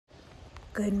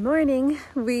Good morning.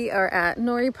 We are at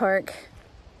Norrie Park.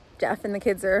 Jeff and the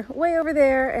kids are way over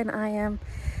there and I am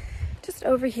just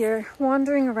over here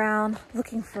wandering around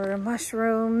looking for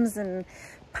mushrooms and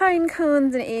pine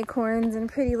cones and acorns and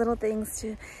pretty little things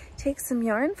to take some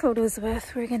yarn photos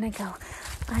with. We're gonna go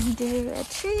under a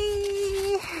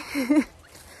tree.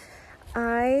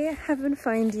 I have been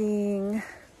finding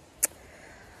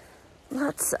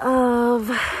lots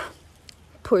of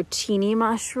porcini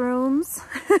mushrooms.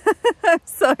 I'm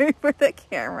sorry for the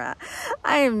camera.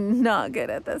 I am not good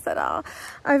at this at all.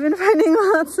 I've been finding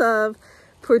lots of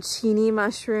porcini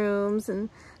mushrooms and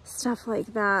stuff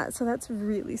like that. So that's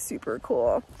really super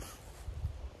cool.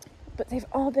 But they've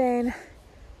all been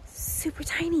super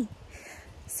tiny.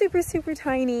 Super, super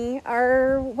tiny.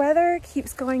 Our weather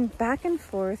keeps going back and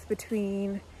forth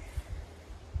between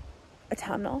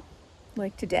autumnal,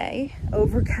 like today,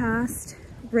 overcast,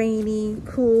 rainy,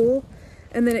 cool,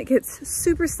 and then it gets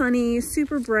super sunny,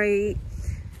 super bright,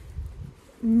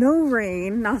 no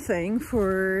rain, nothing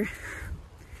for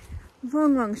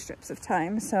long strips of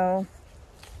time. So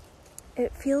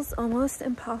it feels almost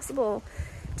impossible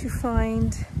to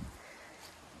find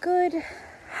good,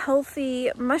 healthy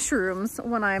mushrooms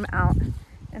when I'm out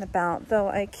and about, though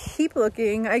I keep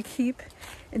looking, I keep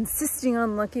insisting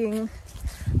on looking.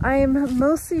 I'm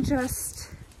mostly just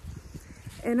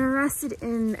interested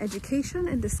in education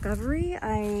and discovery.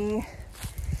 I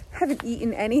haven't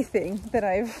eaten anything that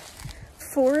I've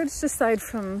foraged aside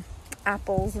from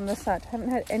apples and the such. I haven't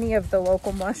had any of the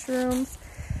local mushrooms.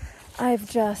 I've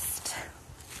just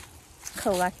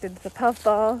collected the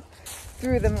puffball,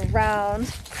 threw them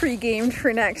around, pre-gamed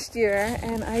for next year,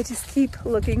 and I just keep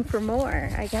looking for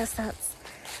more. I guess that's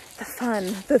the fun,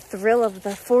 the thrill of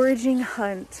the foraging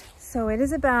hunt. So it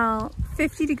is about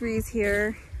 50 degrees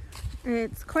here.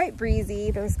 It's quite breezy,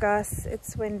 there's gusts,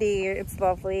 it's windy, it's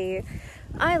lovely.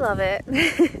 I love it.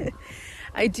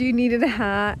 I do need a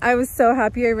hat. I was so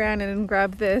happy I ran in and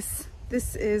grabbed this.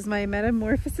 This is my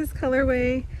Metamorphosis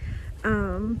colorway.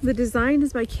 The design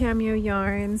is by Cameo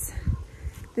Yarns.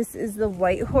 This is the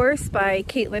White Horse by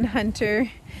Caitlin Hunter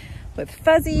with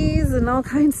fuzzies and all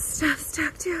kinds of stuff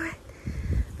stuck to it.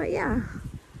 But yeah,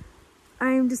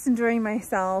 I'm just enjoying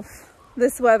myself.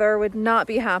 This weather would not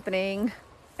be happening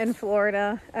in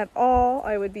Florida at all.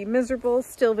 I would be miserable,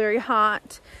 still very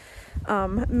hot.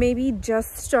 Maybe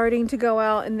just starting to go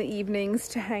out in the evenings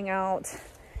to hang out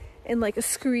in like a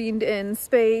screened in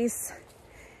space.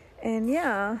 And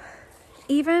yeah,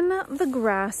 even the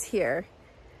grass here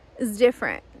is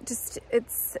different. Just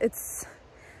it's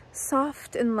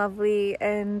soft and lovely,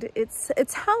 and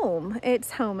it's home.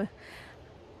 It's home.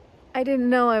 I didn't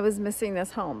know I was missing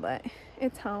this home, but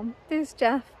it's home. There's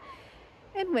Jeff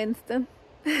and Winston.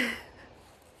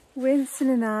 Winston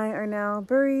and I are now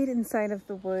buried inside of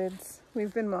the woods.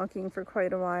 We've been walking for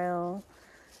quite a while,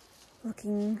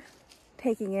 looking,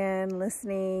 taking in,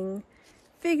 listening,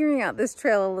 figuring out this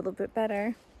trail a little bit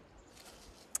better.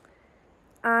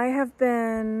 I have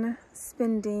been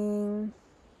spending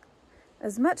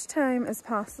as much time as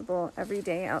possible every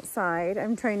day outside.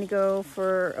 I'm trying to go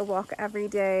for a walk every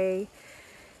day,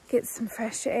 get some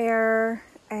fresh air,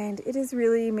 and it is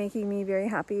really making me very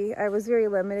happy. I was very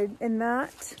limited in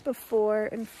that before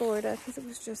in Florida because it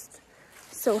was just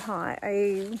so hot.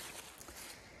 I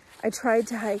tried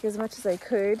to hike as much as I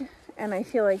could, and I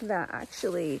feel like that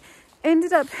actually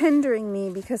ended up hindering me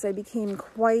because I became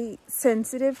quite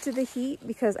sensitive to the heat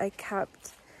because I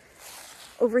kept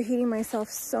overheating myself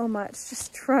so much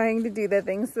just trying to do the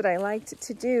things that I liked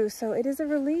to do. So it is a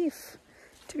relief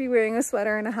to be wearing a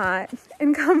sweater and a hat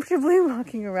and comfortably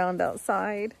walking around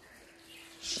outside.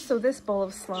 So this bowl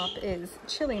of slop is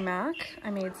chili mac.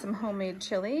 I made some homemade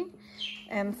chili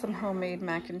and some homemade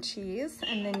mac and cheese,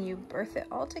 and then you birth it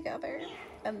all together,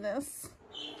 and this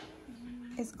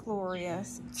is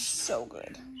glorious. It's so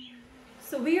good.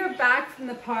 So we are back from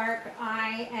the park.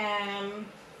 I am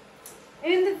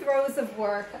in the throes of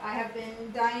work. I have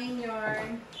been dyeing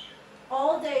yarn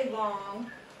all day long.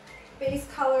 Base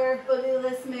color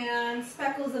Boogieless Man,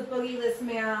 speckles of Boogieless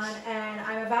Man, and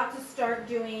I'm about to start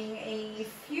doing a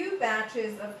few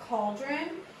batches of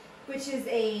Cauldron, which is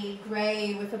a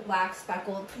gray with a black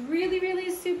speckle. It's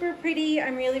really super pretty.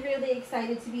 I'm really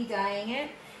excited to be dyeing it,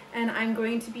 and I'm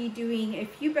going to be doing a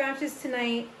few batches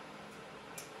tonight.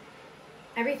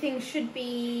 Everything should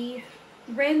be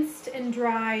rinsed and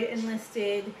dried and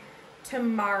listed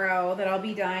tomorrow that I'll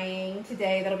be dyeing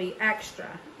today. That'll be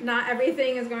extra. Not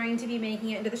everything is going to be making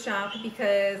it into the shop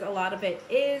because a lot of it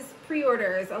is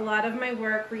pre-orders. A lot of my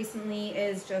work recently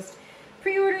is just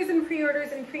pre-orders and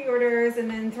pre-orders and pre-orders, and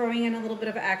then throwing in a little bit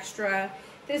of extra.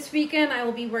 This weekend I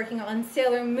will be working on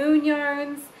Sailor Moon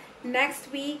yarns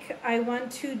Next week, I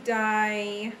want to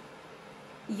dye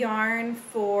yarn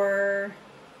for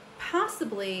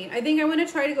possibly, I think I want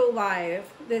to try to go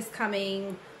live this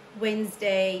coming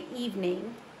Wednesday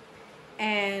evening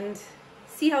and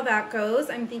see how that goes.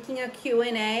 I'm thinking a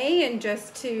Q&A and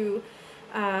just to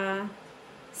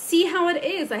see how it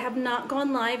is. I have not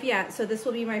gone live yet, so this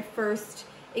will be my first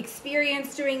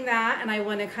experience doing that, and I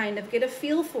want to kind of get a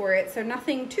feel for it, so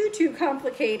nothing too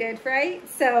complicated, right?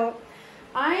 So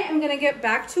I am going to get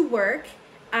back to work.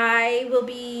 I will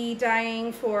be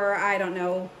dyeing for, I don't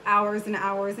know, hours and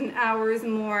hours and hours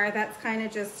more. That's kind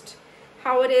of just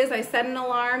how it is. I set an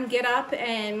alarm, get up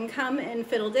and come and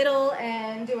fiddle diddle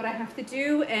and do what I have to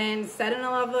do, and set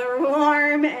another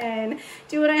alarm and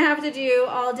do what I have to do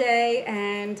all day.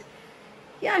 And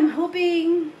yeah, I'm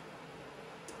hoping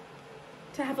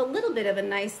to have a little bit of a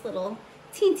nice little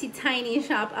teensy tiny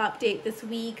shop update this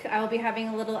week. I'll be having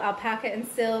a little alpaca and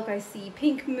silk. I see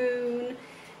pink moon,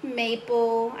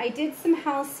 maple. I did some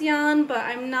halcyon, but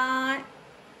I'm not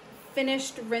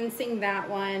finished rinsing that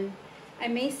one. I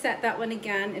may set that one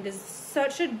again. It is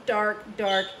such a dark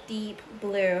deep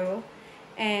blue,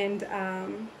 and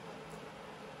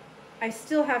I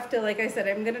still have to, like I said,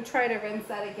 I'm gonna try to rinse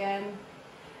that again.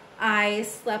 I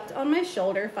slept on my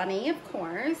shoulder, funny, of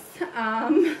course.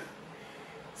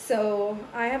 So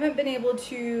I haven't been able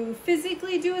to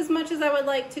physically do as much as I would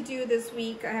like to do this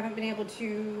week. I haven't been able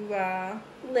to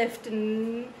lift,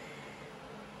 and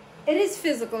it is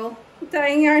physical.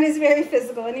 Dyeing yarn is very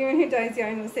physical. Anyone who dyes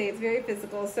yarn will say it's very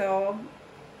physical. So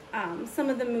some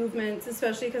of the movements,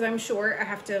 especially because I'm short, I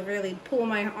have to really pull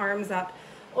my arms up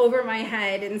over my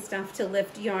head and stuff to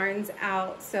lift yarns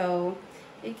out. So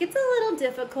it gets a little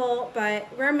difficult, but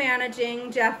we're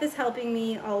managing. Jeff is helping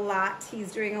me a lot.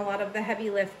 He's doing a lot of the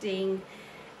heavy lifting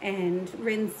and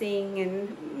rinsing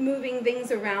and moving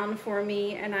things around for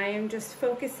me, and I am just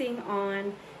focusing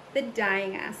on the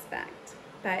dyeing aspect.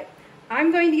 But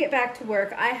I'm going to get back to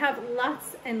work. I have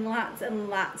lots and lots and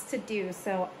lots to do,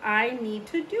 so I need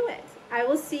to do it. I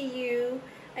will see you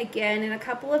again in a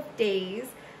couple of days.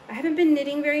 I haven't been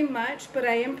knitting very much, but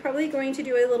I am probably going to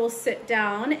do a little sit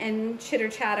down and chitter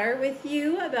chatter with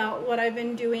you about what I've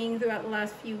been doing throughout the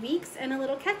last few weeks and a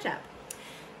little catch up.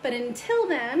 But until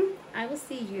then, I will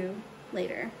see you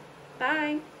later.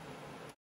 Bye.